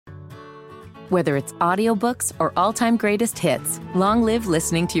Whether it's audiobooks or all-time greatest hits, long live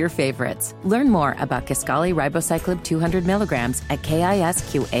listening to your favorites. Learn more about Kisqali Ribociclib 200 milligrams at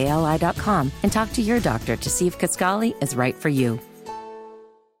KISQALI.com and talk to your doctor to see if Kisqali is right for you.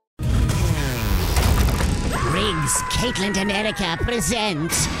 Riggs, Caitlin and Erica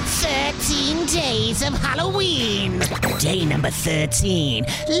present 13 Days of Halloween. Day number 13,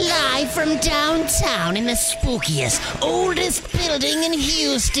 live from downtown in the spookiest, oldest building in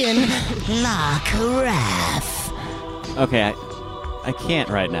Houston, La Carafe. Okay, I can't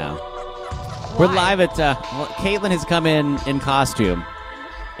right now. We're live at, Caitlin has come in costume.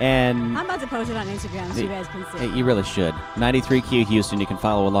 And I'm about to post it on Instagram so you guys can see. You really should. 93Q Houston, you can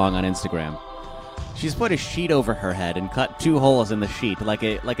follow along on Instagram. She's put a sheet over her head and cut 2 holes in the sheet, like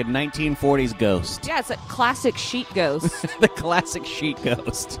a 1940s ghost. Yeah, it's a classic sheet ghost. The classic sheet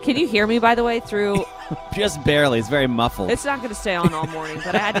ghost. Can you hear me, by the way, through... Just barely. It's very muffled. It's not going to stay on all morning,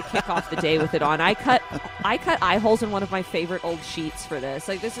 but I had to kick off the day with it on. I cut eye holes in one of my favorite old sheets for this.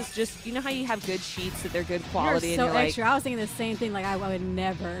 Like, this is just... You know how you have good sheets, that they're good quality? You're so and you're extra. I was thinking the same thing. Like, I would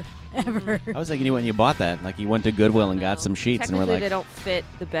never, ever. I was thinking you went and you bought that. Like, you went to Goodwill and got some sheets and were Technically, like... they don't fit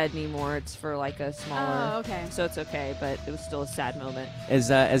the bed anymore. It's for, like, a smaller... Oh, okay. So it's okay, but it was still a sad moment. As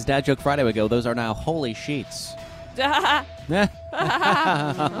Dad Joke Friday would go, those are now holy sheets.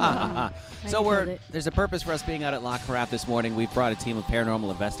 So there's a purpose for us being out at La Carafe this morning. We've brought a team of paranormal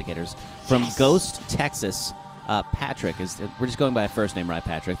investigators from Ghost, Texas. Patrick we're just going by a first name, right,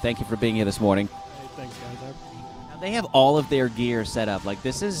 Patrick? Thank you for being here this morning. Hey, thanks, guys. Now, they have all of their gear set up. Like,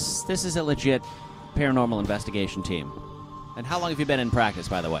 this is a legit paranormal investigation team. And how long have you been in practice,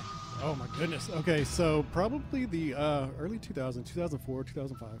 by the way? Oh, my goodness. Okay, so probably the early 2000s, 2004,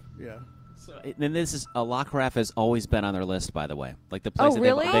 2005. Yeah. And this is La Carafe has always been on their list, by the way. Like the place Oh,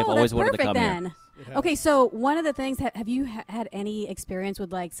 really? they've always that's wanted to perfect come then. here. Okay, so one of the things, have you had any experience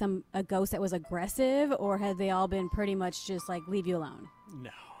with like a ghost that was aggressive, or have they all been pretty much just like leave you alone?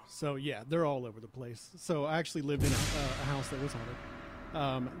 No. So, yeah, they're all over the place. So I actually lived in a house that was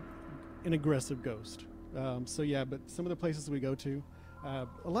haunted. An aggressive ghost. So, yeah, but some of the places we go to, a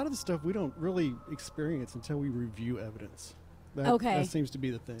lot of the stuff we don't really experience until we review evidence. That seems to be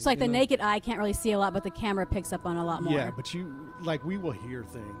the thing. So like the naked eye can't really see a lot, but the camera picks up on a lot more. Yeah, but we will hear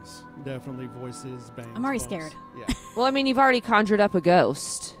things. Definitely voices, bangs. I'm already bumps. scared. Yeah. Well, I mean, you've already conjured up a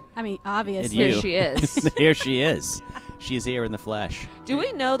ghost. I mean, obviously. And Here she is. Here she is. She's here in the flesh. Do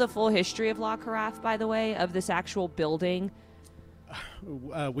we know the full history of La Carafe, by the way, of this actual building?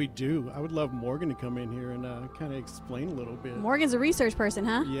 We do. I would love Morgan to come in here and kind of explain a little bit. Morgan's a research person,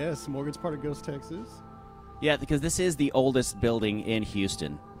 huh? Yes, Morgan's part of Ghost Texas. Yeah, because this is the oldest building in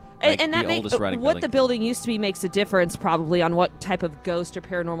Houston. And that oldest running what building. the building used to be makes a difference probably on what type of ghost or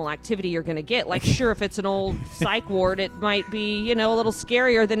paranormal activity you're going to get. Like, sure, if it's an old psych ward, it might be, a little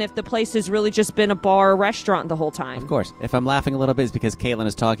scarier than if the place has really just been a bar or restaurant the whole time. Of course. If I'm laughing a little bit, it's because Caitlin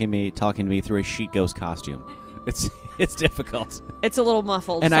is talking to me through a sheet ghost costume. It's difficult. It's a little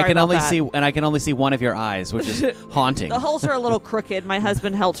muffled. And Sorry I can about only see one of your eyes, which is haunting. The holes are a little crooked. My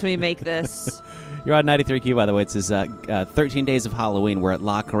husband helped me make this. You're on 93Q, by the way. It says 13 Days of Halloween. We're at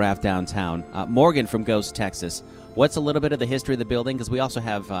La Carafe downtown. Morgan from Ghost, Texas. What's a little bit of the history of the building? Because we also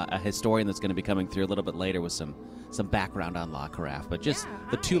have a historian that's going to be coming through a little bit later with some background on La Carafe. But just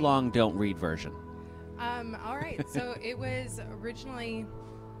the too long, don't read version. All right. So it was originally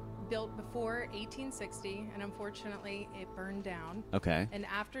built before 1860, and unfortunately it burned down. Okay. And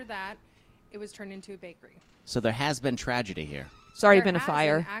after that, it was turned into a bakery. So there has been tragedy here. Sorry, There been a has,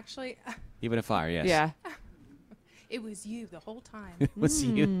 fire. and actually, Even a fire, yes. Yeah. it was you the whole time. It was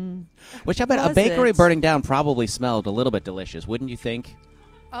you. Which I bet a Was bakery it? burning down probably smelled a little bit delicious, wouldn't you think?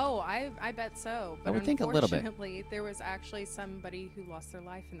 Oh, I bet so. But I would think a little bit. unfortunately, there was actually somebody who lost their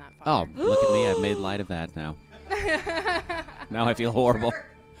life in that Oh, fire. look at me. I've made light of that now. Now I feel horrible.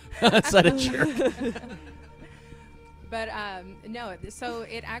 That's not a jerk. But no, so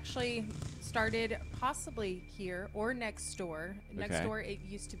it actually started possibly here or next door. Next Okay. door, it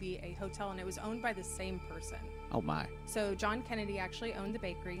used to be a hotel, and it was owned by the same person. Oh, my. So John Kennedy actually owned the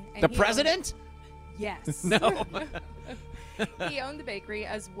bakery. And The he president? Yes. No. He owned the bakery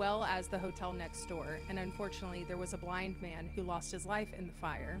as well as the hotel next door. And unfortunately, there was a blind man who lost his life in the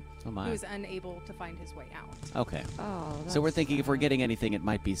fire. Oh, my. Who was unable to find his way out. Okay. Oh, So we're that's thinking if we're sad. getting anything, it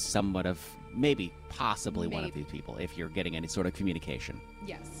might be somewhat of, maybe, possibly one of Maybe. these people, if you're getting any sort of communication.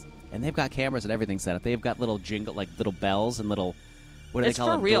 Yes. And they've got cameras and everything set up. They've got little jingle, like little bells and little What do It's they call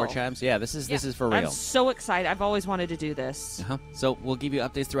for them? real. Door chimes? Yeah, this is for I'm real. so excited. I've always wanted to do this. So we'll give you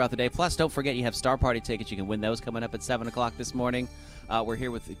updates throughout the day. Plus, don't forget you have Star Party tickets. You can win those coming up at 7 o'clock this morning. We're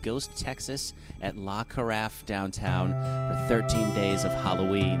here with Ghost Texas at La Carafe downtown for 13 days of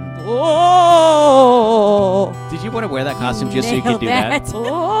Halloween. Oh, Did you want to wear that costume just so you could do that?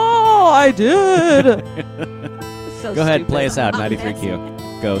 oh, I did. So Go ahead, stupid. play us out,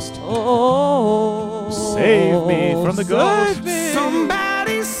 93Q. Ghost. Oh, Save me from the ghost.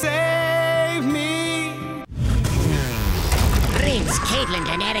 Somebody save me. Riggs, Caitlin,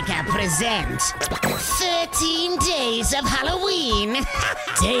 and Erica present 13 Days of Halloween.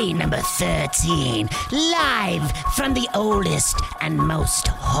 Day number 13, live from the oldest and most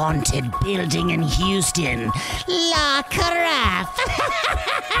haunted building in Houston, La Carafe.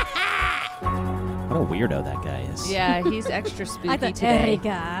 What a weirdo that guy is. Yeah, he's extra spooky I thought today.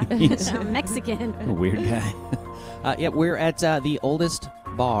 Erica. I'm Mexican. What a weird guy. Yeah, we're at the oldest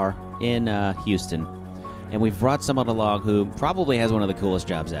bar in Houston. And we've brought someone along who probably has one of the coolest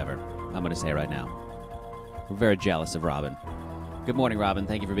jobs ever. I'm going to say right now. We're very jealous of Robin. Good morning, Robin.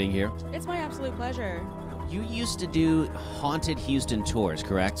 Thank you for being here. It's my absolute pleasure. You used to do haunted Houston tours,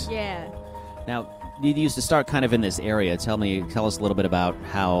 correct? Yeah. Now, you used to start kind of in this area. Tell us a little bit about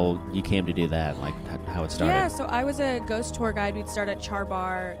how you came to do that, like how it started. Yeah, so I was a ghost tour guide. We'd start at Char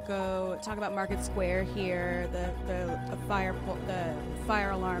Bar, go talk about Market Square here, the fire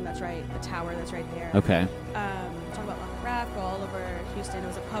alarm that's right, the tower that's right there. Okay. Talk about La Carafe, go all over Houston. It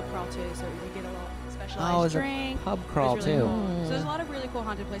was a pub crawl too, so we get a little specialized Oh, it was a drink. pub It was crawl, really too. cool. So there's a lot of really cool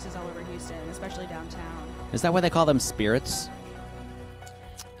haunted places all over Houston, especially downtown. Is that why they call them spirits?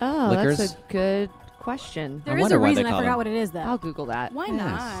 Oh, Liquors? that's a good question. There is wonder a why they reason I call forgot them- what it is, though. I'll Google that. Why Yes.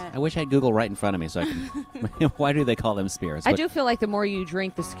 not? I wish I had Google right in front of me so I can. Why do they call them spirits? I do feel like the more you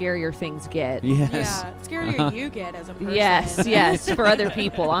drink, the scarier things get. Yes. Yeah, scarier you get as a person. Yes, for other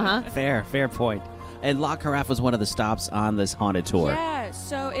people, Fair point. And La Carafe was one of the stops on this haunted tour. Yeah,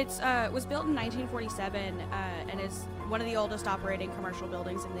 so it was built in 1947, and is one of the oldest operating commercial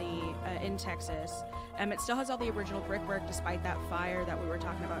buildings in Texas. It still has all the original brickwork, despite that fire that we were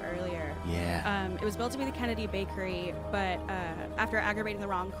talking about earlier. Yeah. It was built to be the Kennedy Bakery, but after aggravating the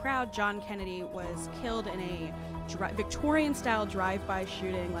wrong crowd, John Kennedy was killed in a Victorian-style drive-by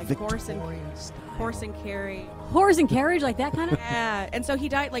shooting, like horse and carry. Horse and carriage, like that kind of? Yeah, and so he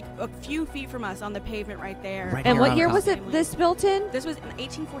died like a few feet from us on the pavement right there. Right And here what on year the was it this built in? This was in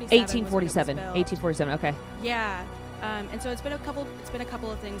 1847. 1847. 1847, okay. Yeah. And so it's been a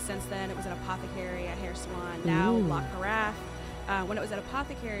couple of things since then. It was an apothecary, a hair salon, now La Carafe. When it was an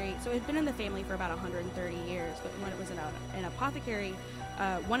apothecary, so it had been in the family for about 130 years, but when it was an apothecary,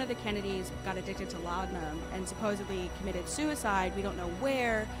 one of the Kennedys got addicted to laudanum and supposedly committed suicide. We don't know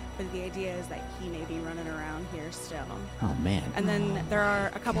where, but the idea is that he may be running around here still. Oh man. And then there are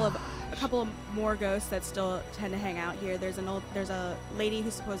a couple of more ghosts that still tend to hang out here. There's a lady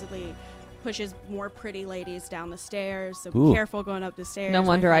who supposedly pushes more pretty ladies down the stairs, so Ooh. be careful going up the stairs. No my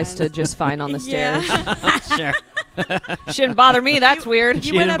wonder I friend. stood just fine on the stairs. Yeah. Sure. Shouldn't bother me, that's weird.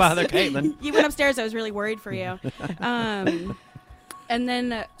 She didn't bother Caitlin. You went upstairs. I was really worried for you. And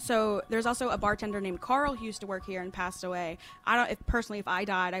then, so there's also a bartender named Carl who used to work here and passed away. If I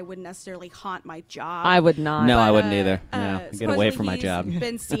died, I wouldn't necessarily haunt my job. I would not. No, But, I wouldn't either. No, get supposedly away from my he's job.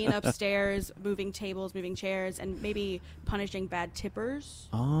 Been seen upstairs, moving tables, moving chairs, and maybe punishing bad tippers.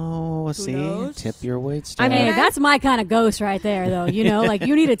 Oh, see, knows? tip your wait I staff. mean, that's my kind of ghost right there, though. You know, like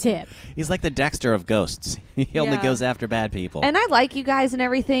you need a tip. He's like the Dexter of ghosts. He only Yeah. goes after bad people. And I like you guys and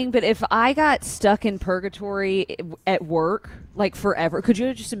everything, but if I got stuck in purgatory at work, like forever, could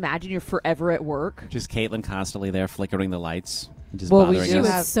you just imagine you're forever at work? Just Caitlin constantly there flickering the lights, and just Well, we bothering do She us,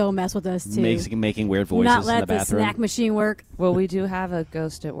 would have- so mess with us too. making weird voices Not in let the the bathroom. snack machine work. Well, we do have a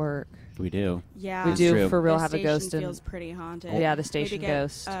ghost at work. We do. Yeah, We That's do true. for real The have a ghost station in. feels pretty haunted. Yeah, the Maybe station get,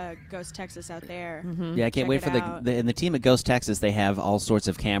 ghost. Ghost Texas out there. Yeah, I can't Check wait it for out. and the team at Ghost Texas. They have all sorts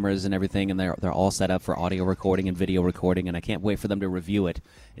of cameras and everything, and they're all set up for audio recording and video recording. And I can't wait for them to review it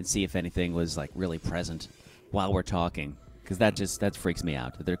and see if anything was like really present while we're talking, because that freaks me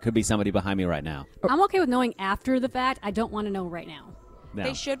out. There could be somebody behind me right now. I'm okay with knowing after the fact. I don't want to know right now. No.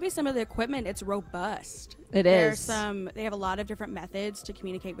 They should be some of the equipment. It's robust. It There's is. They have a lot of different methods to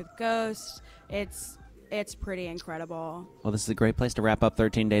communicate with ghosts. It's pretty incredible. Well, this is a great place to wrap up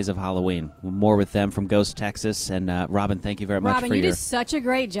 13 days of Halloween. More with them from Ghost Texas. And Robin, thank you very much Robin, for you your. did such a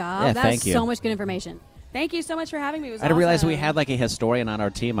great job. Yeah, That thank was you. so much good information. Thank you so much for having me. It was I didn't realize we awesome. had like a historian on our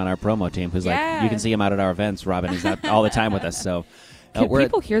team, on our promo team, who's like, Yeah. you can see him out at our events. Robin is out all the time with us. So Can we're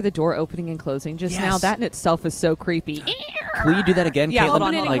people hear the door opening and closing just now? Yes. That in itself is so creepy. Will you do that again, Yeah, Caitlin? hold on,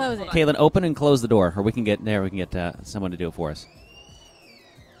 Open it and like, close it. Caitlin, open and close the door, or we can get someone to do it for us.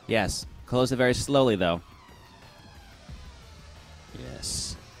 Yes. Close it very slowly, though.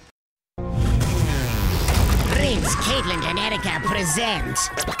 Yes. Riggs, Caitlin, and Erica present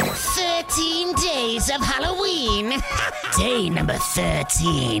 13 Days of Halloween. Day number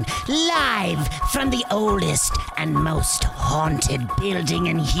 13, live from the oldest and most haunted building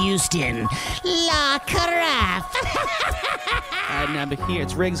in Houston, La Carafe. Now here,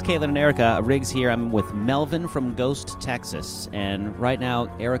 it's Riggs, Caitlin, and Erica. Riggs here. I'm with Melvin from Ghost, Texas. And right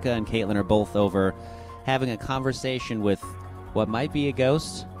now, Erica and Caitlin are both over having a conversation with what might be a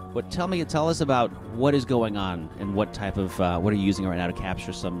ghost. Tell us about what is going on and what type of, what are you using right now to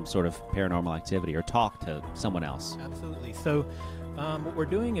capture some sort of paranormal activity or talk to someone else? Absolutely. So what we're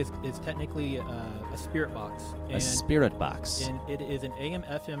doing is technically a spirit box. A spirit box. And it is an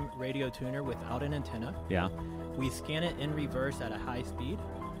AM/FM radio tuner without an antenna. Yeah. We scan it in reverse at a high speed.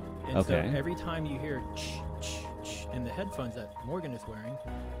 And okay. So every time you hear in the headphones that Morgan is wearing,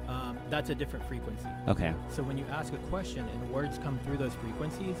 that's a different frequency. Okay. So when you ask a question and words come through those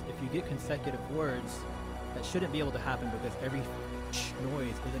frequencies, if you get consecutive words, that shouldn't be able to happen because every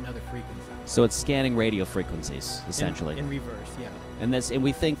noise is another frequency. So it's scanning radio frequencies, essentially. In reverse, yeah. And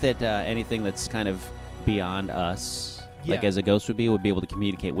we think that anything that's kind of beyond us, yeah. like as a ghost would be able to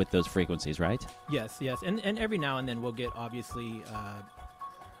communicate with those frequencies, right? Yes. And every now and then we'll get, obviously,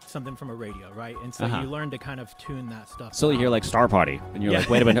 something from a radio, right? And so you learn to kind of tune that stuff. So you hear like Star Party, and you're like,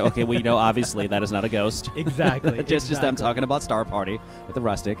 wait a minute, okay, well, obviously that is not a ghost. Exactly. just them talking about Star Party with the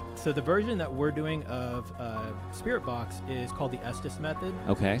Rustic. So the version that we're doing of Spirit Box is called the Estes method.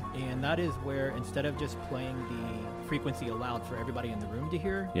 Okay. And that is where instead of just playing the frequency aloud for everybody in the room to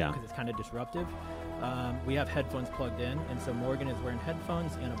hear, because it's kind of disruptive, we have headphones plugged in, and so Morgan is wearing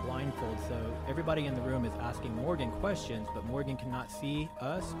headphones and a blindfold, so everybody in the room is asking Morgan questions, but Morgan cannot see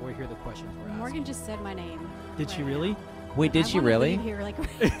us or hear the questions we're asking. Morgan just said my name. Did she really? Wait, did she really? Here, like,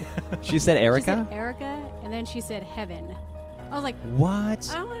 she said Erica? She said Erica, and then she said heaven. I was like, what?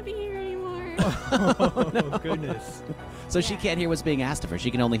 I don't want to be here anymore. Oh, goodness. So she can't hear what's being asked of her.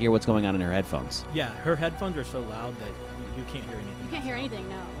 She can only hear what's going on in her headphones. Yeah, her headphones are so loud that you can't hear anything. You can't hear anything,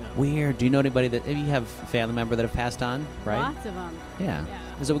 no. Weird. Do you know anybody that you have a family member that have passed on, right? Lots of them. Yeah.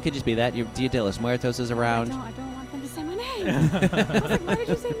 So it could just be that. Your Dia de los Muertos is around. I don't want them to say my name. I was like, why did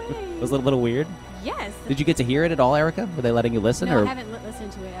you say my name? It was a little weird. Yes. Did you get to hear it at all, Erica? Were they letting you listen? No, or? I haven't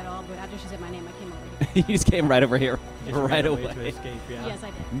listened to it at all, but after she said my name, I came over here. You just came right over here, right away. To escape, yeah. Yes, I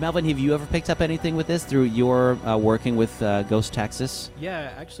did. Melvin, have you ever picked up anything with this through your working with Ghost Texas?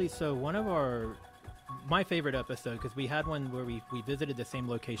 Yeah, actually, so one of my favorite episode, because we had one where we visited the same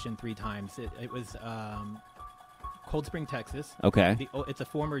location 3 times. It was Cold Spring, Texas. Okay. It's a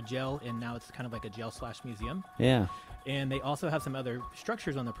former jail, and now it's kind of like a jail/museum. Yeah. And they also have some other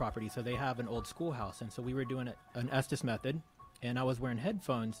structures on the property. So they have an old schoolhouse. And so we were doing an Estes method, and I was wearing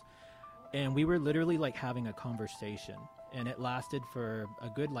headphones, and we were literally like having a conversation. And it lasted for a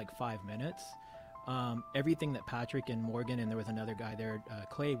good 5 minutes. Everything that Patrick and Morgan and there was another guy there,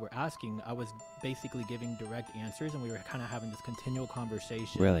 Clay, were asking, I was basically giving direct answers, and we were kind of having this continual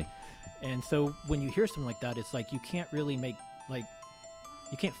conversation. Really? And so when you hear something like that, it's like you can't really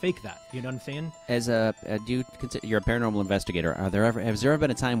you can't fake that. You know what I'm saying? As you're a paranormal investigator, has there ever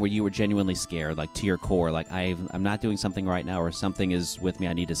been a time where you were genuinely scared, like to your core, like I'm not doing something right now, or something is with me,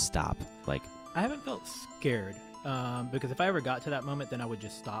 I need to stop? Like, I haven't felt scared because if I ever got to that moment, then I would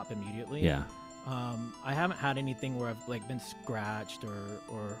just stop immediately. Yeah. I haven't had anything where I've been scratched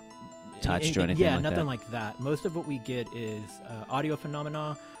or touched or anything. Yeah, like nothing that. like that. Most of what we get is audio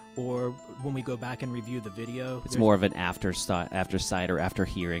phenomena, or when we go back and review the video. It's more of an after sight or after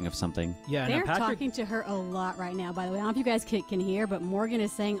hearing of something. Yeah, they're Patrick, talking to her a lot right now, by the way. I don't know if you guys can hear, but Morgan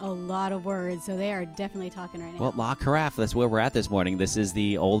is saying a lot of words, so they are definitely talking right now. Well, La Carafe, that's where we're at this morning. This is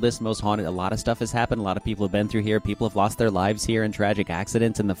the oldest, most haunted. A lot of stuff has happened. A lot of people have been through here. People have lost their lives here in tragic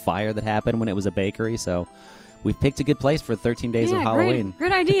accidents and the fire that happened when it was a bakery. So we've picked a good place for 13 days of Halloween.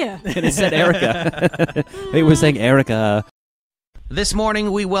 Great idea. And it said Erica. They were saying Erica. This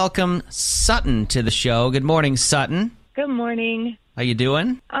morning, we welcome Sutton to the show. Good morning, Sutton. Good morning. How you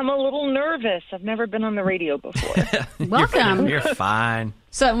doing? I'm a little nervous. I've never been on the radio before. Welcome. You're fine.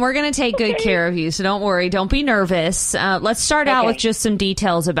 So we're going to take good care of you, so don't worry. Don't be nervous. Let's start out with just some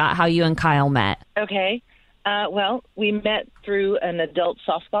details about how you and Kyle met. Okay. Well, we met through an adult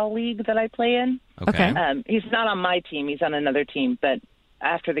softball league that I play in. Okay. He's not on my team. He's on another team. But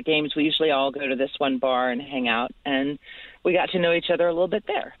after the games, we usually all go to this one bar and hang out. And we got to know each other a little bit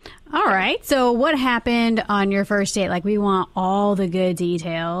there. All right. So what happened on your first date? Like, we want all the good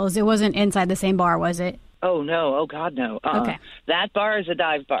details. It wasn't inside the same bar, was it? Oh, no. Oh, God, no. Okay. That bar is a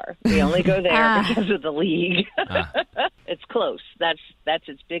dive bar. We only go there because of the league. It's close. That's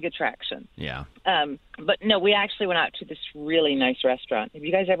its big attraction. Yeah. But no, we actually went out to this really nice restaurant. Have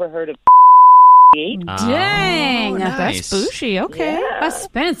you guys ever heard of Dang. Nice. That's bougie. Okay. Yeah.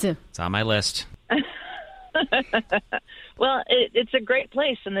 Expensive. It's on my list. Well, it's a great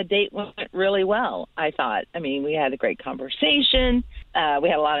place, and the date went really well, I thought. I mean, we had a great conversation. We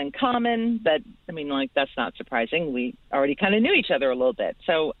had a lot in common, but, I mean, like, that's not surprising. We already kind of knew each other a little bit.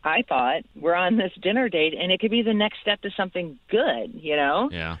 So I thought, we're on this dinner date, and it could be the next step to something good, you know?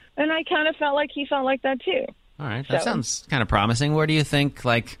 Yeah. And I kind of felt like he felt like that, too. All right. That sounds kind of promising. Where do you think,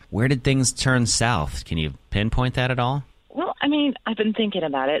 where did things turn south? Can you pinpoint that at all? Well, I mean, I've been thinking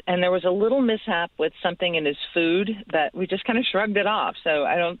about it, and there was a little mishap with something in his food that we just kind of shrugged it off. So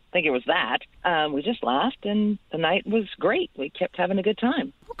I don't think it was that. We just laughed, and the night was great. We kept having a good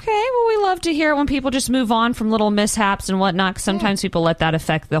time. Okay, well, we love to hear it when people just move on from little mishaps and whatnot. 'Cause sometimes people let that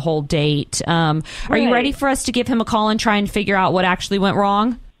affect the whole date. Are you ready for us to give him a call and try and figure out what actually went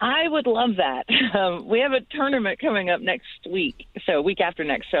wrong? I would love that. We have a tournament coming up next week, so week after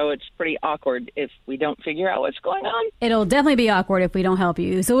next, so it's pretty awkward if we don't figure out what's going on. It'll definitely be awkward if we don't help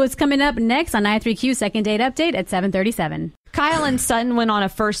you. So what's coming up next on 93Q Second Date Update at 7:37. Kyle and Sutton went on a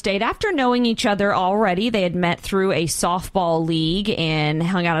first date after knowing each other already. They had met through a softball league and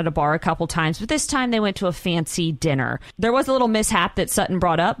hung out at a bar a couple times, but this time they went to a fancy dinner. There was a little mishap that Sutton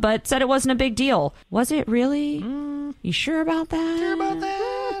brought up, but said it wasn't a big deal. Was it really? You sure about that? Sure about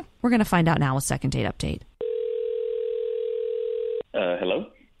that? We're going to find out now with Second Date Update. Hello?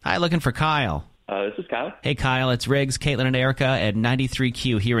 Hi, looking for Kyle. This is Kyle. Hey, Kyle, it's Riggs, Caitlin, and Erica at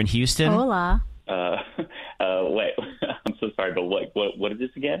 93Q here in Houston. Hola. Wait, I'm so sorry, but what is this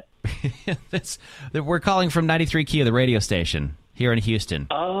again? We're calling from 93Q, the radio station here in Houston.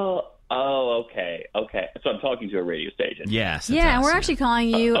 Oh, okay. So I'm talking to a radio station. Yes. Yeah, and we're actually calling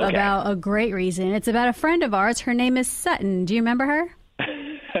you about a great reason. It's about a friend of ours. Her name is Sutton. Do you remember her?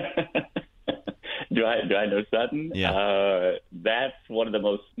 Do I know Sutton? Yeah. That's one of the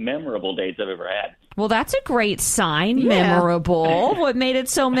most memorable dates I've ever had. Well, that's a great sign. Memorable. What made it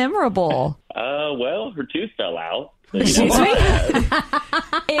so memorable? Well, her tooth fell out. Excuse me?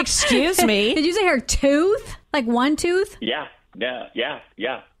 Excuse me? Did you say her tooth? Like one tooth? Yeah.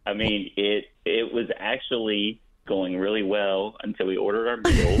 I mean, it was actually going really well until we ordered our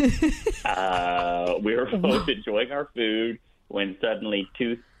meal. We were both enjoying our food when suddenly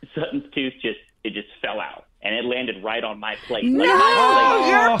Sutton's tooth just fell out. And it landed right on my plate. No!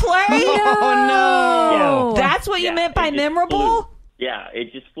 Your plate? No! Yeah. That's what you meant by memorable? Yeah,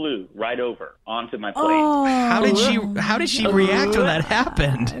 it just flew right over onto my plate. Oh. How did she react when that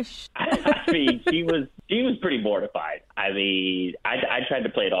happened? I mean, she was pretty mortified. I mean, I tried to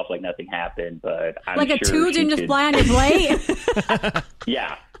play it off like nothing happened, but I'm like sure a tooth didn't just fly on your plate?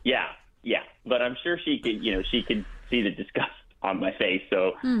 Yeah. But I'm sure she could see the disgust on my face.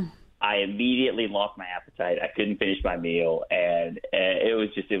 So I immediately lost my appetite. I couldn't finish my meal, and it was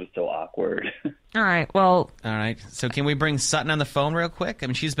so awkward. All right. So can we bring Sutton on the phone real quick? I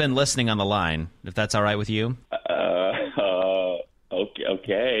mean, she's been listening on the line, if that's all right with you.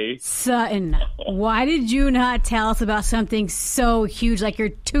 Okay. Sutton, why did you not tell us about something so huge like your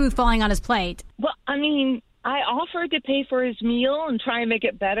tooth falling on his plate? Well, I mean, I offered to pay for his meal and try and make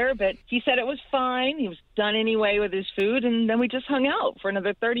it better, but he said it was fine. He was done anyway with his food, and then we just hung out for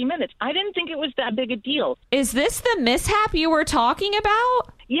another 30 minutes. I didn't think it was that big a deal. Is this the mishap you were talking about?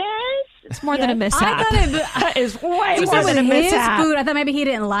 Yes. It's more than a mishap. I thought it is way he more said than a with his mishap. food. I thought maybe he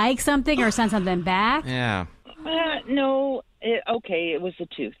didn't like something or sent something back. Yeah. No. It was a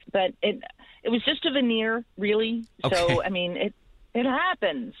tooth, but it was just a veneer, really. Okay. So, I mean, it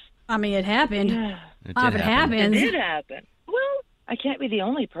happens. I mean, it happened. Yeah. It happens. It did happen. Well, I can't be the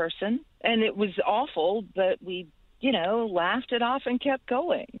only person, and it was awful, but we, laughed it off and kept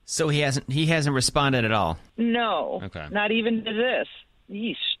going. So he hasn't responded at all. No. Okay. Not even to this.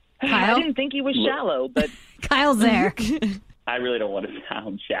 Yeesh. Kyle? I didn't think he was shallow, but Kyle's there. I really don't want to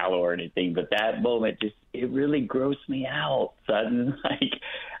sound shallow or anything, but that moment it really grossed me out, Sutton. Like,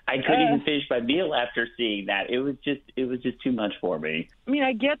 I couldn't even finish my meal after seeing that. It was just too much for me. I mean,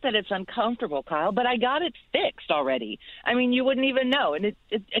 I get that it's uncomfortable, Kyle, but I got it fixed already. I mean, you wouldn't even know. And it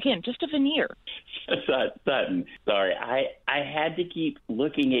again, just a veneer. Sutton, sorry. I had to keep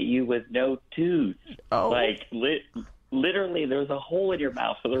looking at you with no tooth. Oh. Like, literally, there's a hole in your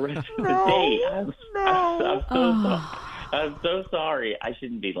mouth for the rest of the day. I'm so sorry. I'm so sorry. I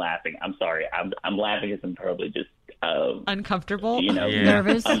shouldn't be laughing. I'm sorry. I'm laughing because I'm probably just uncomfortable,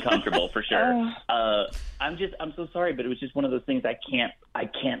 nervous, uncomfortable for sure. I'm so sorry, but it was just one of those things I can't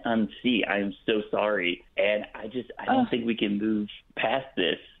unsee. I'm so sorry, and I don't think we can move past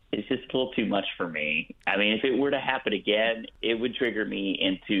this. It's just a little too much for me. I mean, if it were to happen again, it would trigger me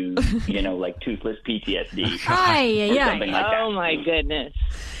into, like toothless PTSD. Something like that. Oh my goodness.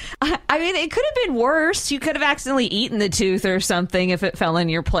 I mean, it could have been worse. You could have accidentally eaten the tooth or something if it fell in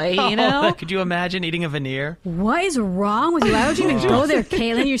your plate, Could you imagine eating a veneer? What is wrong with you? Why would you even go there,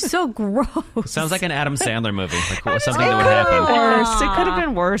 Caitlin? You're so gross. Sounds like an Adam Sandler movie. Like something that would happen. Worse. It could have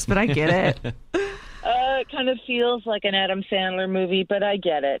been worse, but I get it. It kind of feels like an Adam Sandler movie, but I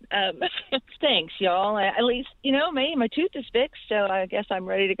get it. Thanks, y'all. At least, my tooth is fixed, so I guess I'm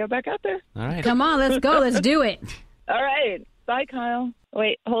ready to go back out there. All right. Come on, let's go. Let's do it. All right. Bye, Kyle.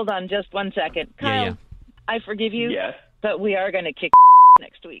 Wait, hold on just 1 second. Kyle, Yeah. I forgive you, Yes. but we are going to kick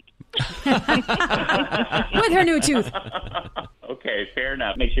next week. With her new tooth. Okay, fair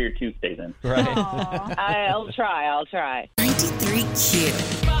enough. Make sure your tooth stays in. Right. I'll try. 93Q.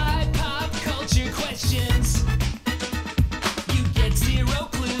 5 pop culture questions. You get 0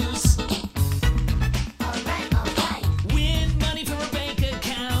 clues. Alright. Win money from a bank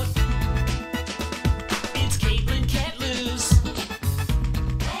account. It's Caitlin Can't Lose.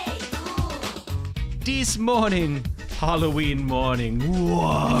 Hey, cool. This morning, Halloween morning.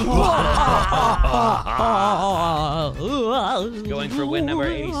 Going for win number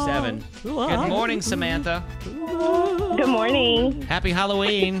 87. Good morning, Samantha. Good morning. Happy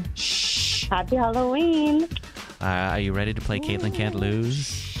Halloween. Happy Halloween. Are you ready to play Caitlin Can't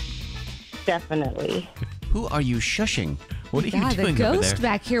Lose? Definitely. Who are you shushing? What are you God, the doing over ghost there?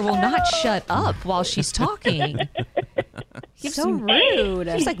 back here will not shut up while she's talking. So rude.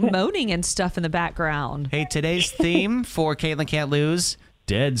 She's like moaning and stuff in the background. Hey, today's theme for Caitlin Can't Lose,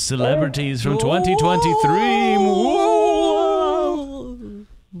 dead celebrities from 2023. Whoa.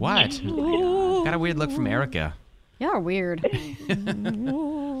 What? Got a weird look from Erica. Y'all are weird.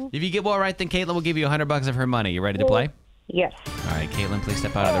 If you get more right than Caitlin, we'll give you $100 of her money. You ready to play? Yes. All right, Caitlin, please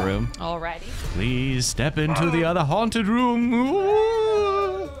step out of the room. Alrighty. Please step into the other haunted room.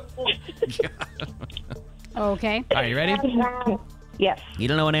 Ooh. Okay. All right, you ready? Yes. You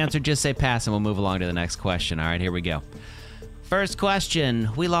don't know an answer, just say pass, and we'll move along to the next question. All right, here we go. First question.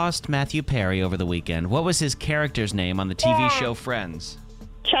 We lost Matthew Perry over the weekend. What was his character's name on the TV show Friends?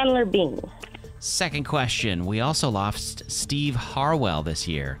 Chandler Bing. Second question. We also lost Steve Harwell this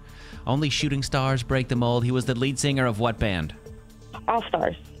year. Only shooting stars break the mold. He was the lead singer of what band? All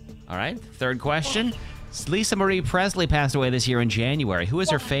Stars. All right. Third question. Lisa Marie Presley passed away this year in January. Who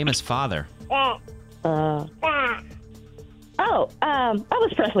is her famous father? Elvis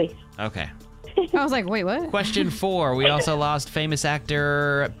Presley. Okay. I was like, wait, what? Question 4. We also lost famous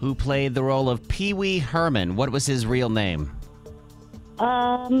actor who played the role of Pee Wee Herman. What was his real name?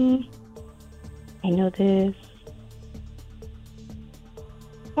 I know this.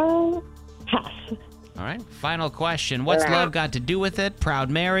 Pass. All right. Final question. What's love got to do with it? Proud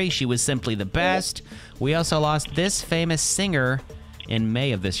Mary. She was simply the best. We also lost this famous singer in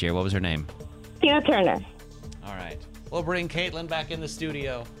May of this year. What was her name? Tina Turner. All right. We'll bring Caitlin back in the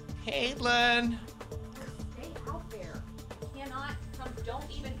studio. Caitlin. Stay out there. Cannot come.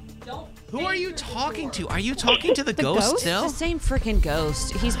 Don't. Who are you talking to? Are you talking to the ghost still? The same freaking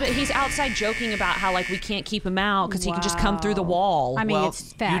ghost. He's outside joking about how like we can't keep him out because he can just come through the wall. I mean, Well,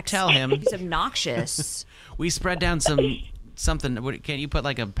 it's facts. you tell him. He's obnoxious. We spread down something. Can't you put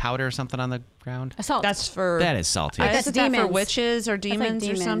like a powder or something on the ground? Assault. That's for That is salty. That's Isn't that for demons. witches or like demons,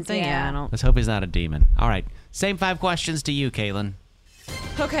 or demons, something? yeah. I don't. Let's hope he's not a demon. All right. Same 5 questions to you, Caitlin.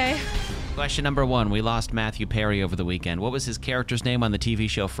 Okay. Question number 1. We lost Matthew Perry over the weekend. What was his character's name on the TV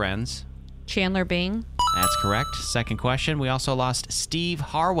show Friends? Chandler Bing. That's correct. Second question. We also lost Steve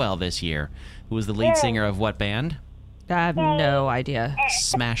Harwell this year, who was the lead singer of what band? I have no idea.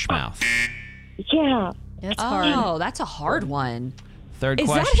 Smash Mouth. Yeah. That's hard. Oh, that's a hard one. Third Is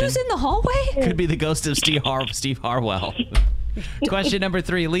question. that who's in the hallway? Could be the ghost of Steve Harwell. Question number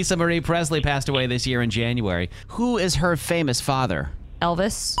 3. Lisa Marie Presley passed away this year in January. Who is her famous father?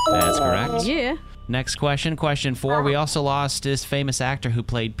 Elvis. That's correct. Yeah. Next question. Question 4. We also lost this famous actor who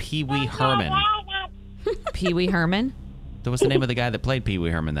played Pee Wee Herman. Pee Wee Herman. That was the name of the guy that played Pee Wee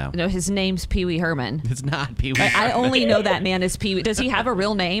Herman, though. No, his name's Pee Wee Herman. It's not Pee Wee. I only know that man as Pee Wee. Does he have a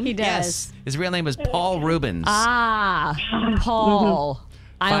real name? He does. Yes. His real name is Paul Rubens. Ah, Paul.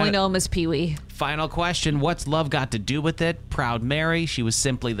 I only know him as Pee Wee. Final question. What's love got to do with it? Proud Mary. She was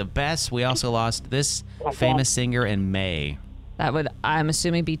simply the best. We also lost this famous singer in May. That would, I'm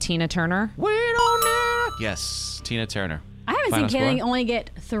assuming, be Tina Turner. We don't need it. Yes, Tina Turner. I haven't and Final Kaylee score? only get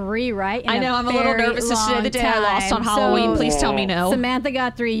 3 right. I know, I'm a little nervous to say the day I lost on Halloween. Please tell me no. Samantha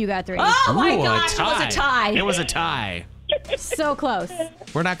got 3, you got 3. Oh my Ooh, gosh, it was a tie. It was a tie. So close.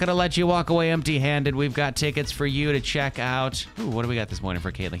 We're not going to let you walk away empty-handed. We've got tickets for you to check out. Ooh, what do we got this morning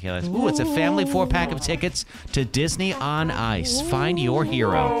for Caitlin Kayla? Ooh, it's a family 4-pack of tickets to Disney on Ice. Find your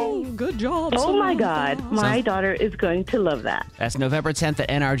hero. Good job. Oh my God, my daughter is going to love that. That's November 10th at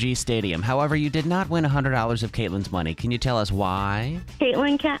NRG Stadium. However, you did not win $100 of Caitlin's money. Can you tell us why?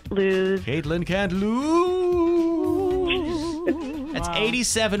 Caitlin can't lose. Caitlin can't lose. That's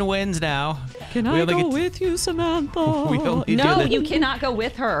 87 wins now. Can We I only go get- with you, Samantha? We only do no, that- you cannot go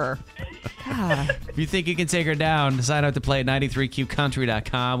with her. God. If you think you can take her down, sign up to play at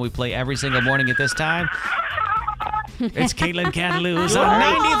 93QCountry.com. We play every single morning at this time. It's Caitlin Can't Lose on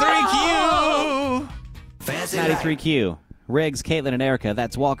 93Q. 93Q. Riggs, Caitlin, and Erica.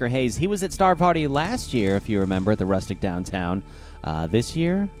 That's Walker Hayes. He was at Star Party last year, if you remember, at the Rustic Downtown. This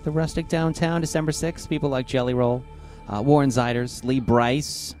year, the Rustic Downtown, December 6th, people like Jelly Roll, Warren Ziders, Lee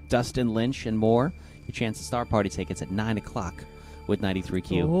Bryce, Dustin Lynch, and more. Your chance at Star Party tickets at 9 o'clock with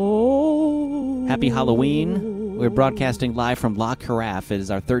 93Q. Oh. Happy Halloween. We're broadcasting live from La Carafe. It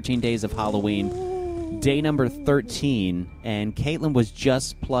is our 13 days of Halloween. Day number 13, and Caitlin was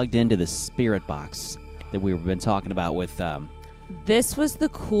just plugged into the spirit box that we've been talking about with This was the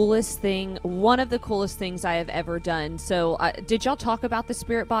coolest thing, one of the coolest things I have ever done. So, did y'all talk about the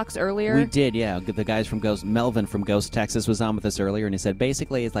spirit box earlier? We did, yeah. The guys from Melvin from Ghost Texas was on with us earlier, and he said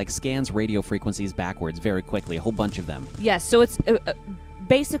basically it like scans radio frequencies backwards very quickly, a whole bunch of them. Yes, so it's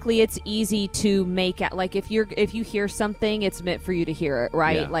basically it's easy to make out. Like if you hear something, it's meant for you to hear it,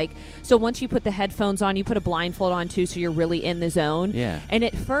 right? Yeah. Like so once you put the headphones on, you put a blindfold on too, so you're really in the zone. Yeah. And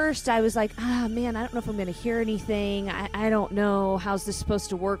at first I was like, man, I don't know if I'm going to hear anything. I don't know how's this supposed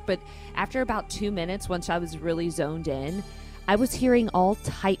to work. But after about 2 minutes, once I was really zoned in, I was hearing all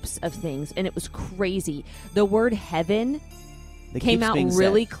types of things, and it was crazy. The word heaven It came keeps out being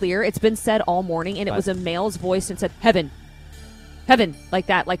really said. clear. It's been said all morning, and it But- was a male's voice and said, heaven, heaven, like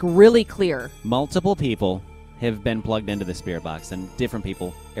that, like really clear. Multiple people have been plugged into the spirit box, and different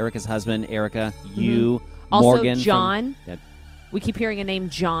people. Erica's husband, Erica, you, Also, Morgan. from- John. yeah, We keep hearing a name,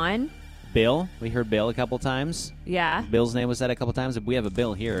 John. Bill. We heard Bill a couple times. Yeah, Bill's name was said a couple times. We have a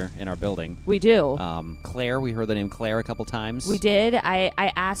Bill here in our building. we do. Claire, we heard the name Claire a couple times. We did. I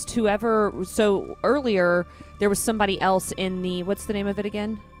asked whoever. So earlier, there was somebody else in the, what's the name of it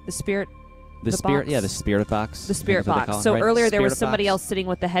again? The spirit. The spirit, box? yeah, the spirit box. The spirit That's what they box. call it, So right? earlier there was Spirit somebody box. else sitting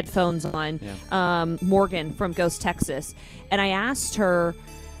with the headphones on, Morgan from Ghost Texas, and I asked her,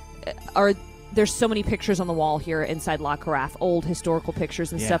 there's so many pictures on the wall here inside La Carafe, old historical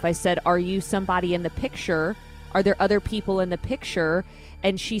pictures and Yeah. stuff. I said, are you somebody in the picture? Are there other people in the picture?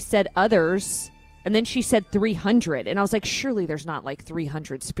 And she said others. And then she said 300. And I was like, surely there's not like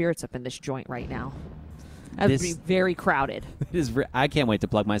 300 spirits up in this joint right now. That would be This- very crowded. It is. I can't wait to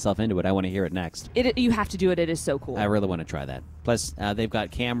plug myself into it. I want to hear it next. You have to do it. It is so cool. I really want to try that. Plus, they've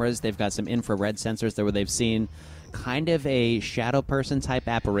got cameras. They've got some infrared sensors there where they've seen kind of a shadow person type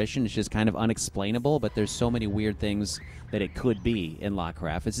apparition. It's just kind of unexplainable, but there's so many weird things that it could be in La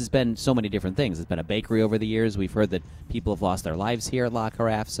Carafe. This has been so many different things. It's been a bakery over the years. We've heard that people have lost their lives here at La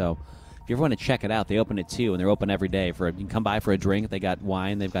Carafe. So if you ever want to check it out, they open at 2, and they're open every day. You can come by for a drink. They got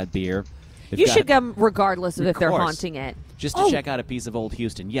wine. They've got beer. They've You got- should come regardless of if they're course. haunting it. Just to check out a piece of old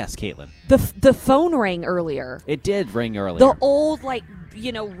Houston. Yes, Caitlin. The phone rang earlier. It did ring earlier. The old,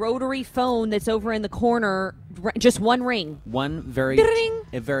 rotary phone that's over in the corner, just one ring. One very Ding.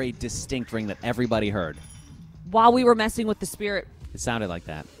 a very distinct ring that everybody heard. While we were messing with the spirit. It sounded like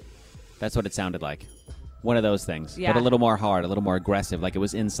that. That's what it sounded like. One of those things. Yeah. But a little more hard, a little more aggressive, like it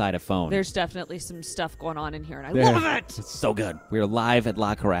was inside a phone. There's definitely some stuff going on in here, and I There. love it. It's so good. We're live at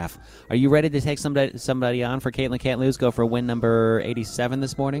La Carafe. Are you ready to take somebody on for Caitlin Can't Lose? Go for win number 87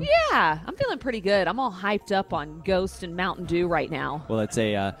 this morning? Yeah, I'm feeling pretty good. I'm all hyped up on Ghost and Mountain Dew right now. Well, it's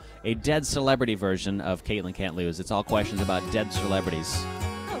a dead celebrity version of Caitlin Can't Lose. It's all questions about dead celebrities.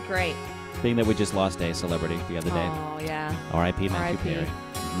 Oh, great. Being that we just lost a celebrity the other day. Oh, yeah. R.I.P. Matthew R.I.P..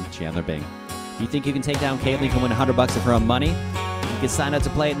 Perry. Chandler Bing. You think you can take down Caitlin? You can win $100 of her own money. You can sign up to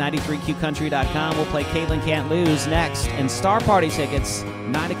play at 93QCountry.com. We'll play Caitlin Can't Lose next. And Star Party tickets,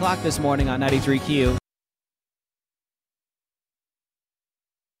 9 o'clock this morning on 93Q.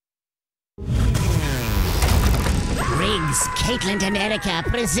 Riggs, Caitlin, and Erica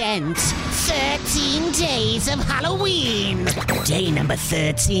present 13 Days of Halloween. Day number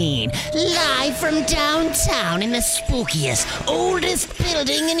 13, live from downtown in the spookiest, oldest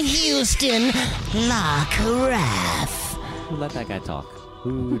building in Houston, La Carafe. Who let that guy talk?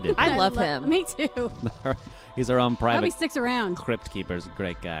 Who did I that? love him. Me too. He's our own private. Probably sticks around. Crypt keeper's a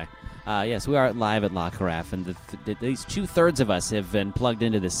great guy. Yes, we are live at La Carafe, and these 2/3 of us have been plugged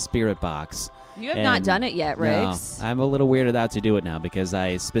into this spirit box. You have not done it yet, Riggs. No, I'm a little weirded out to do it now because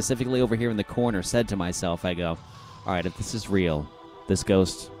I specifically over here in the corner said to myself, I go, all right, if this is real, this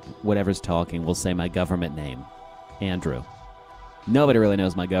ghost, whatever's talking, will say my government name, Andrew. Nobody really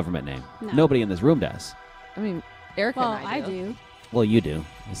knows my government name. No. Nobody in this room does. I mean, Erica Well, and I do. Well, you do.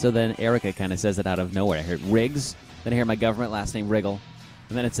 So then Erica kind of says it out of nowhere. I heard Riggs, then I hear my government last name, Riggle,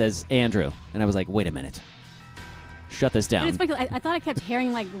 and then it says Andrew. And I was like, wait a minute. Shut this down. And it's funny, 'cause I thought I kept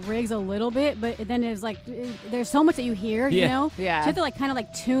hearing like Riggs a little bit, but then it was like there's so much that you hear, you know. Yeah. So you have to like kind of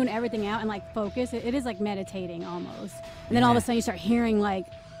like tune everything out and like focus. It is like meditating almost. And then all of a sudden you start hearing like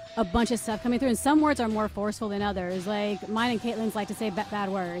a bunch of stuff coming through, and some words are more forceful than others. Like mine and Caitlin's like to say bad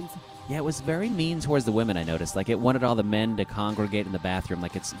words. Yeah, it was very mean towards the women, I noticed. Like, it wanted all the men to congregate in the bathroom.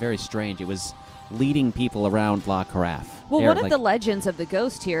 Like, it's very strange. It was leading people around La Carafe. Well, one of the legends of the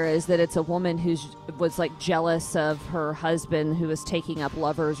ghost here is that it's a woman who was, like, jealous of her husband who was taking up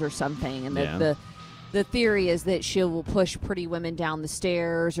lovers or something. And the theory is that she will push pretty women down the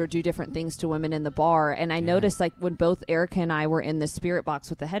stairs or do different things to women in the bar. And I noticed, like, when both Erica and I were in the spirit box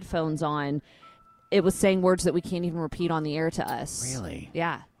with the headphones on, it was saying words that we can't even repeat on the air to us. Really?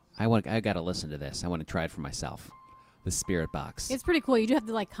 Yeah. I got to listen to this. I want to try it for myself. The spirit box. It's pretty cool. You do have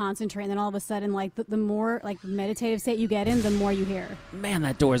to like concentrate, and then all of a sudden, like the more like meditative state you get in, the more you hear. Man,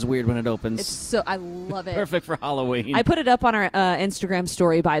 that door is weird when it opens. I love it. Perfect for Halloween. I put it up on our Instagram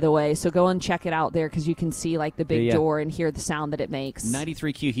story, by the way, so go and check it out there because you can see like the big door and hear the sound that it makes.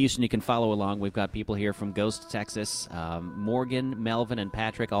 93Q Houston, you can follow along. We've got people here from Ghost, Texas. Morgan, Melvin, and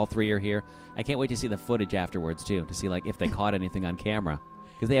Patrick, all three are here. I can't wait to see the footage afterwards, too, to see like if they caught anything on camera.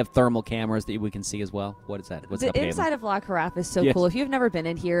 Because they have thermal cameras that we can see as well. What is that? What's up, the inside of La Carafe is so cool. If you've never been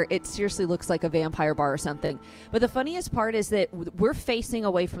in here, it seriously looks like a vampire bar or something. But the funniest part is that we're facing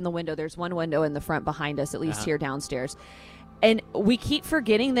away from the window. There's one window in the front behind us, at least here downstairs. And we keep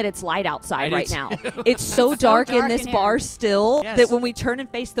forgetting that it's light outside right now. It's so dark in this bar still that when we turn and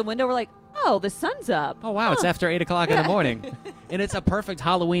face the window, we're like, oh, the sun's up. Oh, wow, it's after 8 o'clock in the morning. And it's a perfect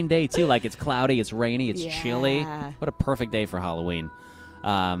Halloween day, too. Like, it's cloudy, it's rainy, it's chilly. What a perfect day for Halloween.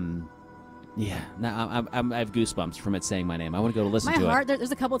 Now I have goosebumps from it saying my name. I want to go listen to it. My heart,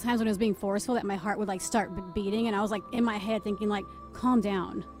 there's a couple of times when it was being forceful that my heart would like start beating, and I was like in my head thinking like, calm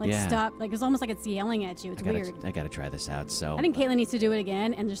down, like stop. Like it's almost like it's yelling at you. It's weird. I got to try this out. So I think Caitlin needs to do it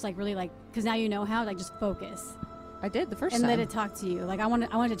again and just like really like, because now you know how, like just focus. I did the first time. And let it talk to you. Like I wanted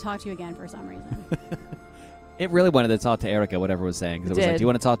to talk to you again for some reason. It really wanted to talk to Erica, whatever it was saying. Because it was like, do you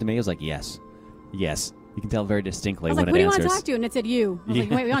want to talk to me? It was like, yes. Yes. You can tell very distinctly I was when like, it who do answers. you want to talk to? And it said you. I was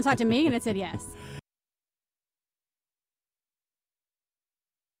like, wait, you want to talk to me? And it said yes.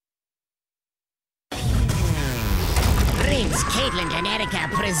 Riggs, Caitlin, and Erica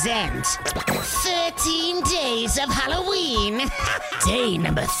present 13 Days of Halloween. Day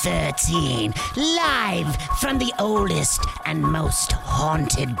number 13, live from the oldest and most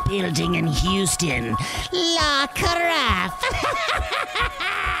haunted building in Houston, La Carafe.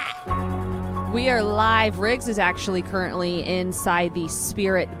 We are live. Riggs is actually currently inside the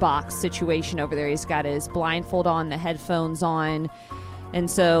spirit box situation over there. He's got his blindfold on, the headphones on. And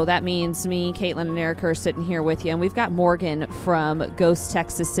so that means me, Caitlin, and Erica are sitting here with you. And we've got Morgan from Ghost,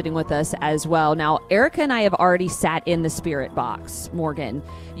 Texas sitting with us as well. Now, Erica and I have already sat in the spirit box. Morgan,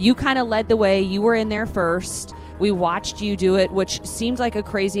 you kind of led the way. You were in there first. We watched you do it, which seemed like a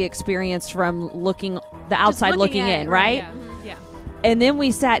crazy experience from the outside looking in, right? Yeah. And then we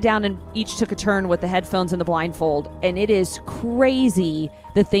sat down and each took a turn with the headphones and the blindfold. And it is crazy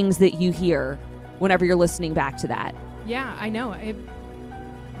the things that you hear whenever you're listening back to that. Yeah, I know.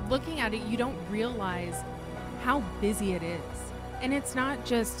 Looking at it, you don't realize how busy it is. And it's not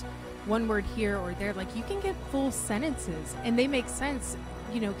just one word here or there. Like, you can get full sentences, and they make sense,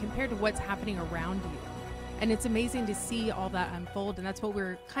 compared to what's happening around you. And it's amazing to see all that unfold, and that's what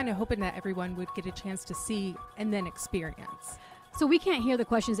we're kind of hoping that everyone would get a chance to see and then experience. So we can't hear the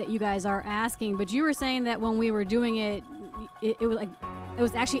questions that you guys are asking, but you were saying that when we were doing it, it was like it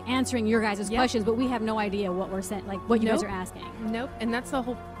was actually answering your guys' questions, but we have no idea what we're saying, like what you guys are asking. Nope. And that's the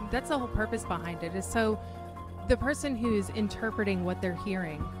whole purpose behind it, is so the person who's interpreting what they're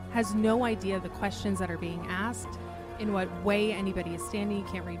hearing has no idea the questions that are being asked, in what way anybody is standing. You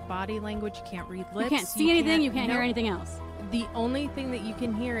can't read body language, you can't read lips. You can't see anything, you can't hear anything else. The only thing that you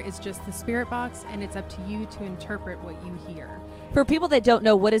can hear is just the spirit box, and it's up to you to interpret what you hear. For people that don't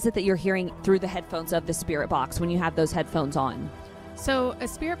know, what is it that you're hearing through the headphones of the spirit box when you have those headphones on? So a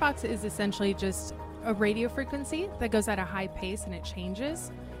spirit box is essentially just a radio frequency that goes at a high pace and it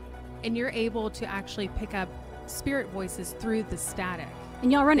changes. and you're able to actually pick up spirit voices through the static.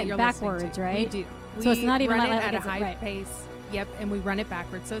 And y'all run that it you're listening backwards, to. right? We do. So it's not even run like it at a it's- high right. pace. Yep, and we run it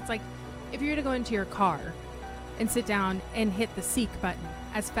backwards. So it's like if you were to go into your car and sit down and hit the seek button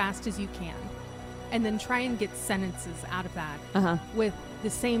as fast as you can, and then try and get sentences out of that with the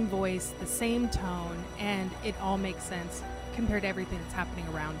same voice, the same tone, and it all makes sense compared to everything that's happening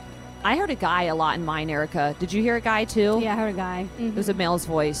around you. I heard a guy a lot in mine, Erica. Did you hear a guy too? Yeah, I heard a guy. It was a male's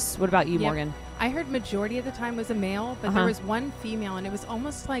voice. What about you, Yep. Morgan? I heard majority of the time was a male, but Uh-huh. there was one female, and it was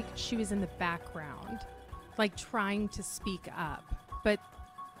almost like she was in the background, like trying to speak up. But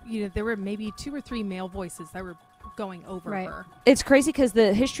there were maybe 2 or 3 male voices that were going over her. It's crazy because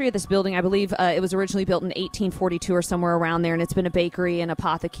the history of this building, I believe it was originally built in 1842 or somewhere around there, and it's been a bakery, an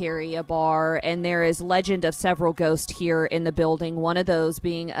apothecary, a bar, and there is legend of several ghosts here in the building. One of those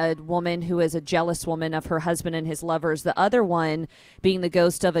being a woman who is a jealous woman of her husband and his lovers. The other one being the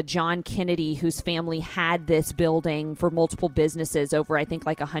ghost of a John Kennedy whose family had this building for multiple businesses over, I think,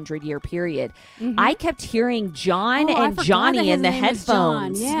 like a 100-year period. Mhm. I kept hearing John Oh, I and forgot Johnny that in his the name was John.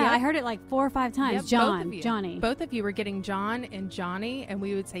 headphones. Yeah, Yep. I heard it like 4 or 5 times. Yep, John, both of you. Johnny. Both of you were getting John and Johnny, and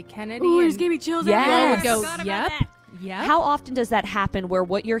we would say Kennedy. Ooh, it and just gave me chills. Yes. you all would I go, forgot yep, yep. How often does that happen where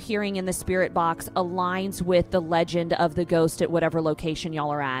what you're hearing in the spirit box aligns with the legend of the ghost at whatever location y'all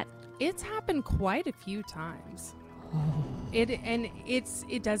are at? It's happened quite a few times. It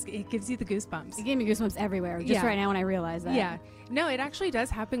gives you the goosebumps. It gave me goosebumps everywhere. Just Yeah. right now when I realized that. Yeah. No, it actually does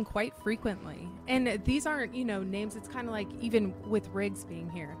happen quite frequently. And these aren't, names. It's kind of like even with Riggs being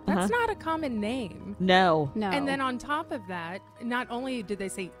here. That's not a common name. No. And then on top of that, not only did they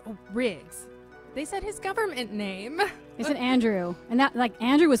say Riggs, they said his government name. They said Andrew. And that,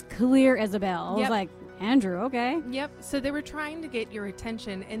 Andrew was clear as a bell. I was Yep. like, Andrew, okay. Yep. So they were trying to get your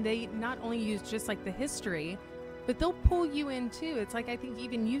attention, and they not only used just like the history, but they'll pull you in too. It's like I think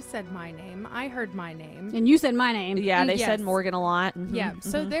even you said my name. I heard my name. And you said my name. Yeah, they said Yes. Morgan a lot. Mhm, Yeah.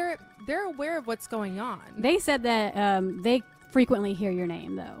 So mhm. they're aware of what's going on. They said that they frequently hear your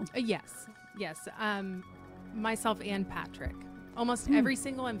name, though. Yes. Myself and Patrick. Almost every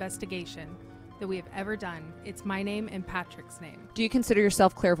single investigation that we have ever done, it's my name and Patrick's name. Do you consider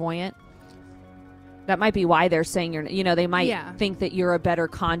yourself clairvoyant? That might be why they're saying they might Yeah. think that you're a better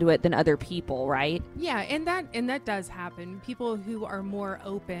conduit than other people, right? Yeah, and that does happen. People who are more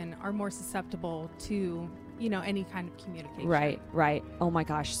open are more susceptible to, any kind of communication. Right. Oh my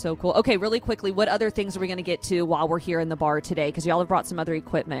gosh, so cool. Okay, really quickly, what other things are we going to get to while we're here in the bar today? Because y'all have brought some other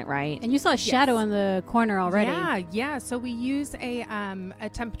equipment, right? And you saw a shadow in the corner already. Yeah. So we use a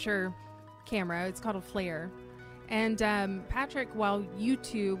temperature camera. It's called a flare. And Patrick, while you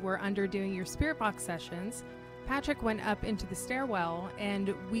two were under doing your spirit box sessions, Patrick went up into the stairwell,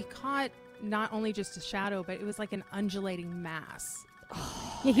 and we caught not only just a shadow, but it was like an undulating mass.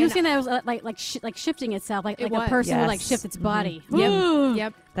 Yeah, he was saying that it was like shifting itself, like It a was. person would like Yes. shift its body. Mhm.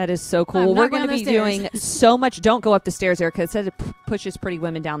 Yep. That is so cool. I'm Well, not we're going to going be up those doing stairs. so much. Don't go up the stairs, Erica. It says it pushes pretty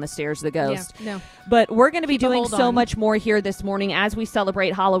women down the stairs, the ghost. Yeah, no. But we're going to be Keep a doing hold so on. much more here this morning as we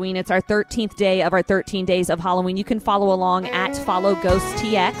celebrate Halloween. It's our 13th day of our 13 days of Halloween. You can follow along at Follow Ghost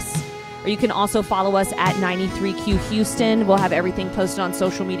TX, or you can also follow us at 93Q Houston. We'll have everything posted on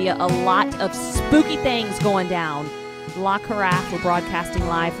social media. A lot of spooky things going down. La Carafe, we're broadcasting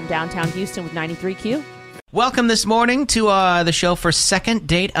live from downtown Houston with 93Q. Welcome this morning to the show for Second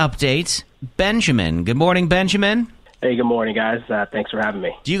Date Update. Benjamin. Good morning, Benjamin. Hey, good morning, guys. Thanks for having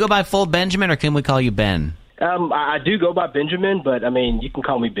me. Do you go by full Benjamin, or can we call you Ben? I do go by Benjamin, but, you can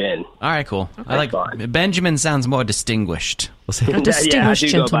call me Ben. All right, cool. I like Benjamin. Sounds more distinguished. We'll say Yeah, I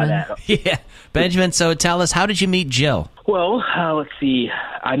do go by that. Yeah, Benjamin. So tell us, how did you meet Jill? Well, let's see.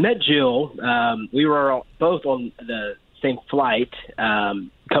 I met Jill. We were both on the same flight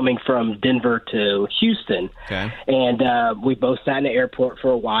coming from Denver to Houston. Okay. And we both sat in the airport for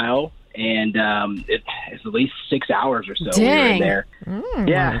a while. And it's at least 6 hours or so we were in there.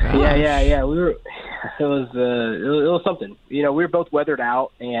 Yeah. We were. It was something. We were both weathered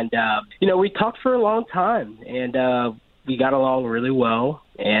out, and we talked for a long time, and we got along really well,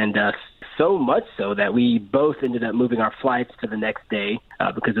 and so much so that we both ended up moving our flights to the next day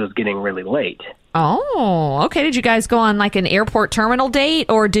because it was getting really late. Oh, okay. Did you guys go on like an airport terminal date,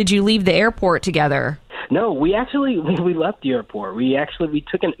 or did you leave the airport together? No, we actually we left the airport. We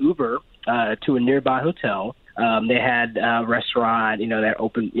took an Uber to a nearby hotel. They had a restaurant, that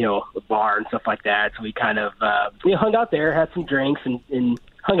open, a bar and stuff like that. So we kind of hung out there, had some drinks, and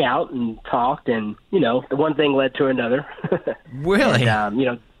hung out and talked. And the one thing led to another. Really?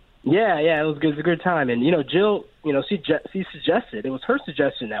 And, Yeah, it was good. It was a good time. And, Jill, she suggested, it was her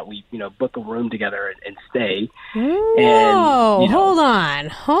suggestion that we, book a room together and stay. Whoa, hold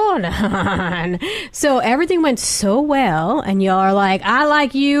on. So everything went so well, and y'all are like, I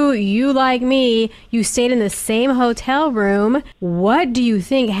like you, you like me. You stayed in the same hotel room. What do you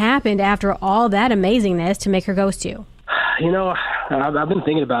think happened after all that amazingness to make her ghost you? I've been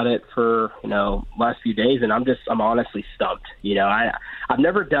thinking about it for, last few days, and I'm honestly stumped. I've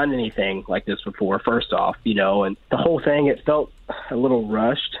never done anything like this before, first off, and the whole thing, it felt a little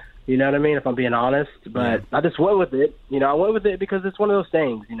rushed, you know what I mean, if I'm being honest, but I just went with it. I went with it because it's one of those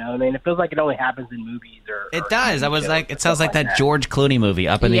things, it feels like it only happens in movies It does. I was like, it sounds like that George Clooney movie,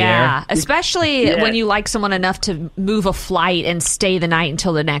 Up in the Air. Yeah, especially when you like someone enough to move a flight and stay the night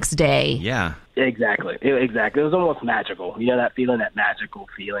until the next day. Yeah. Exactly. It was almost magical. That magical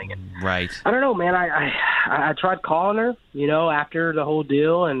feeling. And right. I don't know, man. I tried calling her, after the whole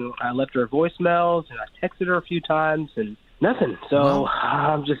deal, and I left her voicemails, and I texted her a few times, and nothing. So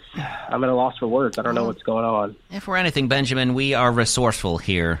I'm at a loss for words. I don't know what's going on. If we're anything, Benjamin, we are resourceful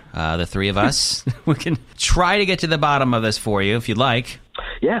here, the three of us. We can try to get to the bottom of this for you if you'd like.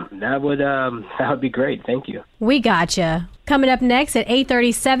 Yeah, that would be great. Thank you. We gotcha. Coming up next at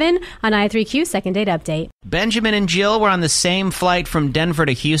 8:37 on i3Q Second Date Update. Benjamin and Jill were on the same flight from Denver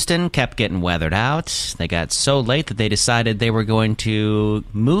to Houston, kept getting weathered out. They got so late that they decided they were going to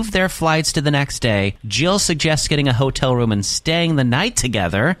move their flights to the next day. Jill suggests getting a hotel room and staying the night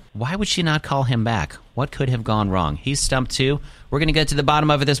together. Why would she not call him back? What could have gone wrong? He's stumped too. We're going to get to the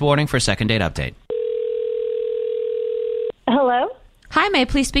bottom of it this morning for Second Date Update. Hello? Hi, may I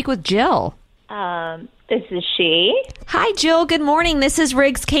please speak with Jill? This is she. Hi, Jill. Good morning. This is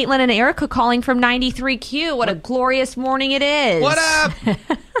Riggs, Caitlin, and Erica calling from 93Q. What a glorious morning it is. What up?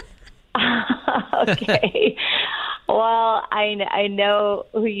 Okay. Well, I know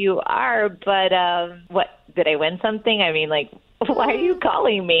who you are, but what, did I win something? I mean, why are you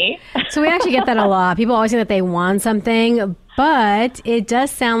calling me? So we actually get that a lot. People always think that they won something, but it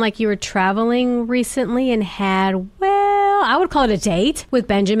does sound like you were traveling recently and had, I would call it a date with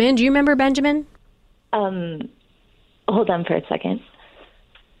Benjamin. Do you remember Benjamin? Hold on for a second.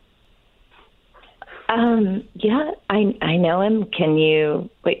 Yeah, I know him. Can you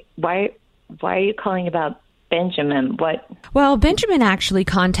wait? Why are you calling about Benjamin? What? Well, Benjamin actually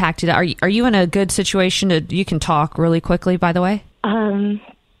contacted. Are you in a good situation you can talk really quickly? By the way.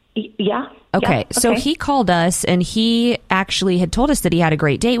 Yeah. Okay, so he called us, and he actually had told us that he had a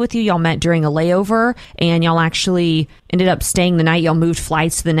great date with you. Y'all met during a layover, and y'all actually ended up staying the night. Y'all moved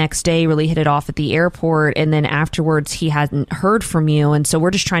flights to the next day, really hit it off at the airport, and then afterwards he hadn't heard from you. And so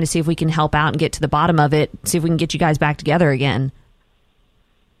we're just trying to see if we can help out and get to the bottom of it, see if we can get you guys back together again.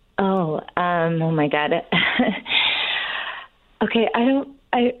 Oh my God. Okay,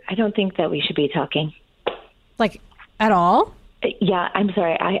 I don't think that we should be talking. Like, at all? Yeah, I'm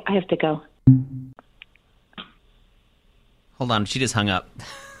sorry. I have to go. Hold on, she just hung up.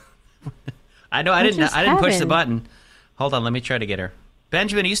 I know I didn't push the button. Hold on, let me try to get her.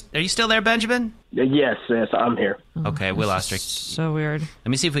 Benjamin, are you still there, Benjamin? Yes, I'm here. Okay, we lost her. So weird. Let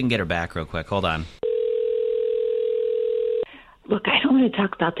me see if we can get her back real quick. Hold on. Look, I don't want to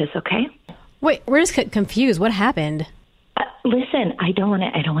talk about this, okay? Wait, we're just confused. What happened? Listen, I don't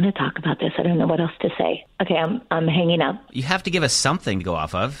want to talk about this. I don't know what else to say. Okay, I'm hanging up. You have to give us something to go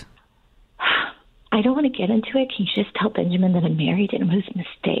off of. I don't want to get into it. Can you just tell Benjamin that I'm married and it was a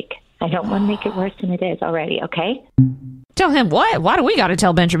mistake? I don't want to make it worse than it is already, okay? Tell him what? Why do we got to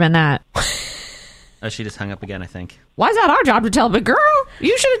tell Benjamin that? Oh, she just hung up again, I think. Why is that our job to tell? But girl,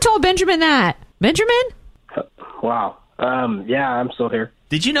 you should have told Benjamin that. Benjamin? Wow. Yeah, I'm still here.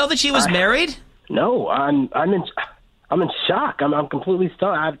 Did you know that she was married? No, I'm in shock. I'm completely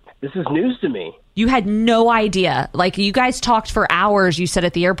stunned. This is news to me. You had no idea. Like, you guys talked for hours, you said,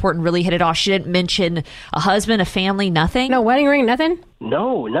 at the airport and really hit it off. She didn't mention a husband, a family, nothing? No wedding ring, nothing?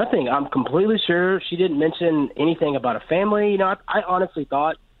 No, nothing. I'm completely sure she didn't mention anything about a family. I honestly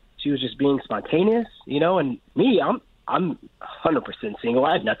thought she was just being spontaneous, and me, I'm 100% single.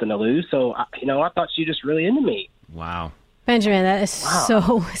 I had nothing to lose. So, I thought she was just really into me. Wow. Benjamin, that is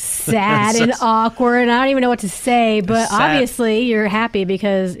so sad and awkward, and I don't even know what to say, but obviously you're happy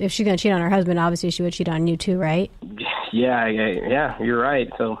because if she's going to cheat on her husband, obviously she would cheat on you too, right? Yeah, you're right.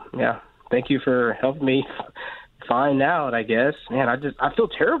 So, yeah, thank you for helping me find out, I guess. Man, I feel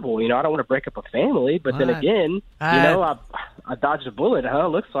terrible. I don't want to break up a family, but then again, I dodged a bullet,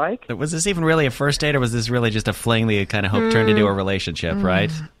 looks like. Was this even really a first date, or was this really just a fling that you kind of hoped turned into a relationship,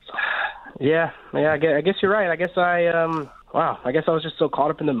 right? Yeah, I guess you're right. I guess I wow, I guess I was just so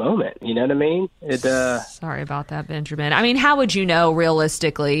caught up in the moment. You know what I mean? Sorry about that, Benjamin. I mean, how would you know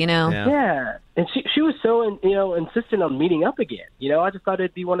realistically, you know? Yeah. And she was so, insistent on meeting up again. You know, I just thought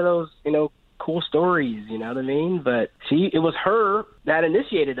it'd be one of those, cool stories, you know what I mean? But it was her that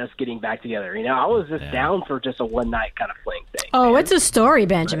initiated us getting back together. You know, I was just down for just a one-night kind of fling thing. Oh, it's a story,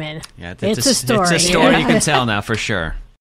 Benjamin. Yeah, it's a story. It's a story you can tell now for sure.